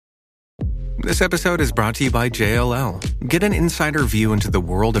This episode is brought to you by JLL. Get an insider view into the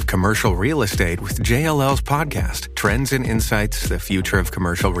world of commercial real estate with JLL's podcast, Trends and Insights, the Future of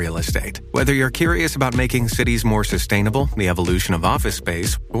Commercial Real Estate. Whether you're curious about making cities more sustainable, the evolution of office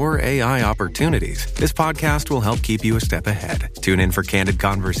space, or AI opportunities, this podcast will help keep you a step ahead. Tune in for candid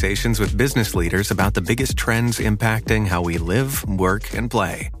conversations with business leaders about the biggest trends impacting how we live, work, and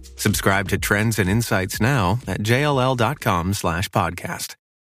play. Subscribe to Trends and Insights now at jll.com/podcast.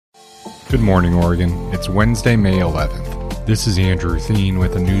 Good morning, Oregon. It's Wednesday, May 11th. This is Andrew Thien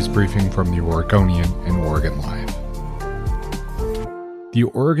with a news briefing from the Oregonian and Oregon Live. The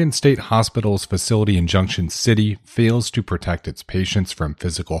Oregon State Hospital's facility in Junction City fails to protect its patients from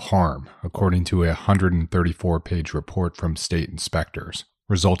physical harm, according to a 134-page report from state inspectors,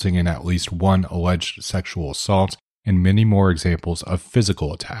 resulting in at least one alleged sexual assault and many more examples of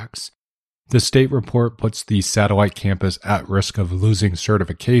physical attacks. The state report puts the satellite campus at risk of losing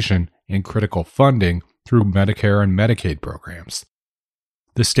certification and critical funding through Medicare and Medicaid programs.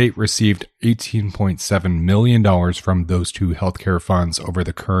 The state received $18.7 million from those two healthcare funds over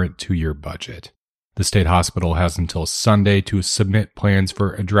the current 2-year budget. The state hospital has until Sunday to submit plans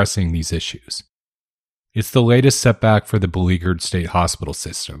for addressing these issues. It's the latest setback for the beleaguered state hospital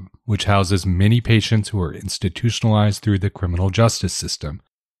system, which houses many patients who are institutionalized through the criminal justice system.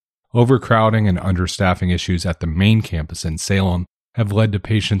 Overcrowding and understaffing issues at the main campus in Salem have led to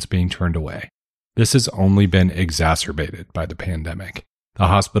patients being turned away. This has only been exacerbated by the pandemic. The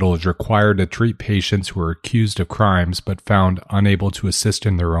hospital is required to treat patients who are accused of crimes but found unable to assist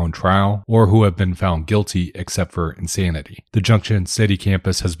in their own trial or who have been found guilty except for insanity. The Junction City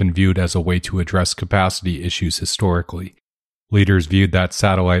campus has been viewed as a way to address capacity issues historically. Leaders viewed that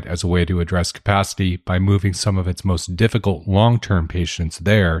satellite as a way to address capacity by moving some of its most difficult long-term patients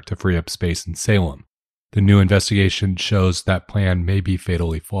there to free up space in Salem. The new investigation shows that plan may be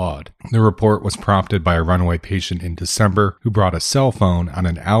fatally flawed. The report was prompted by a runaway patient in December who brought a cell phone on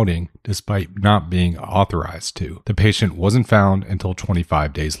an outing despite not being authorized to. The patient wasn't found until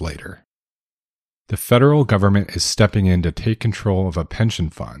 25 days later. The federal government is stepping in to take control of a pension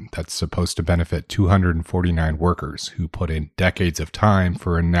fund that's supposed to benefit 249 workers who put in decades of time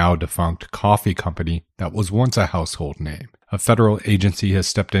for a now-defunct coffee company that was once a household name. A federal agency has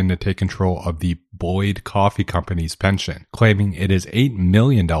stepped in to take control of the Boyd Coffee Company's pension, claiming it is $8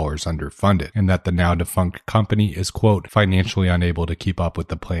 million underfunded and that the now-defunct company is, quote, financially unable to keep up with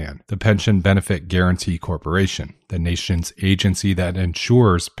the plan. The Pension Benefit Guaranty Corporation, the nation's agency that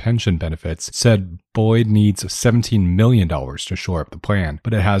ensures pension benefits, said Boyd needs $17 million to shore up the plan,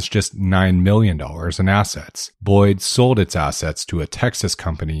 but it has just $9 million in assets. Boyd sold its assets to a Texas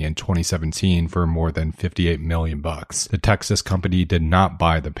company in 2017 for more than $58 million. The Texas company did not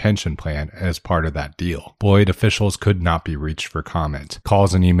buy the pension plan as part of that deal. Boyd officials could not be reached for comment.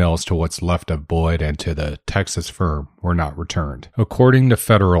 Calls and emails to what's left of Boyd and to the Texas firm were not returned. According to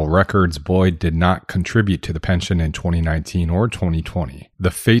federal records, Boyd did not contribute to the pension in 2019 or 2020.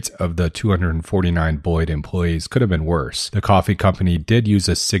 The fate of the 249 Boyd employees could have been worse. The coffee company did use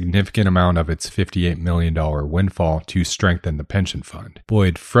a significant amount of its $58 million windfall to strengthen the pension fund.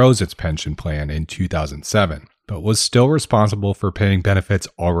 Boyd froze its pension plan in 2007. But was still responsible for paying benefits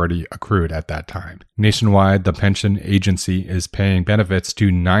already accrued at that time. Nationwide, the pension agency is paying benefits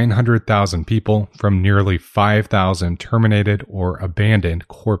to 900,000 people from nearly 5,000 terminated or abandoned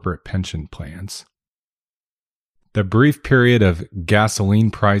corporate pension plans. The brief period of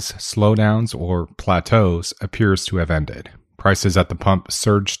gasoline price slowdowns or plateaus appears to have ended. Prices at the pump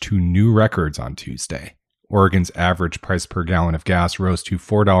surged to new records on Tuesday. Oregon's average price per gallon of gas rose to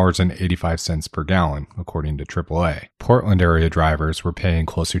 $4.85 per gallon, according to AAA. Portland area drivers were paying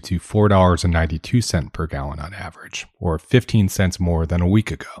closer to $4.92 per gallon on average, or 15 cents more than a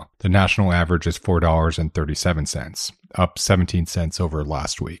week ago. The national average is $4.37, up 17 cents over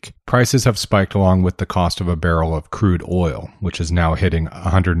last week. Prices have spiked along with the cost of a barrel of crude oil, which is now hitting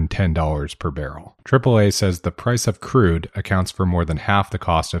 $110 per barrel. AAA says the price of crude accounts for more than half the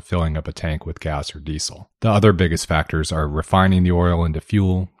cost of filling up a tank with gas or diesel. The other biggest factors are refining the oil into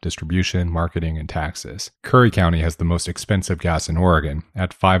fuel, distribution, marketing, and taxes. Curry County has the most expensive gas in Oregon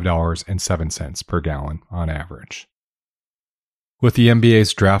at $5.07 per gallon on average. With the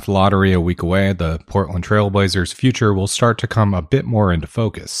NBA's draft lottery a week away, the Portland Trail Blazers' future will start to come a bit more into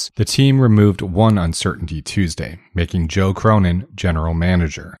focus. The team removed one uncertainty Tuesday, making Joe Cronin general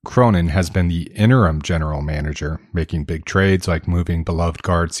manager. Cronin has been the interim general manager, making big trades like moving beloved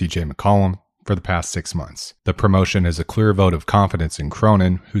guard CJ McCollum for the past 6 months. The promotion is a clear vote of confidence in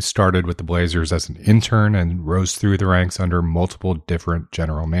Cronin, who started with the Blazers as an intern and rose through the ranks under multiple different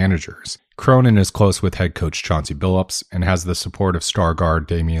general managers. Cronin is close with head coach Chauncey Billups and has the support of star guard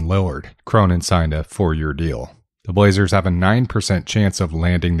Damian Lillard. Cronin signed a 4-year deal. The Blazers have a 9% chance of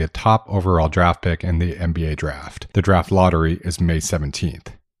landing the top overall draft pick in the NBA draft. The draft lottery is May 17th.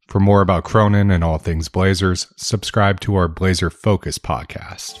 For more about Cronin and all things Blazers, subscribe to our Blazer Focus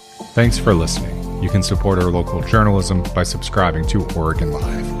podcast. Thanks for listening. You can support our local journalism by subscribing to Oregon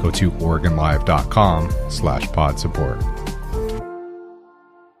Live. Go to OregonLive.com/pod support.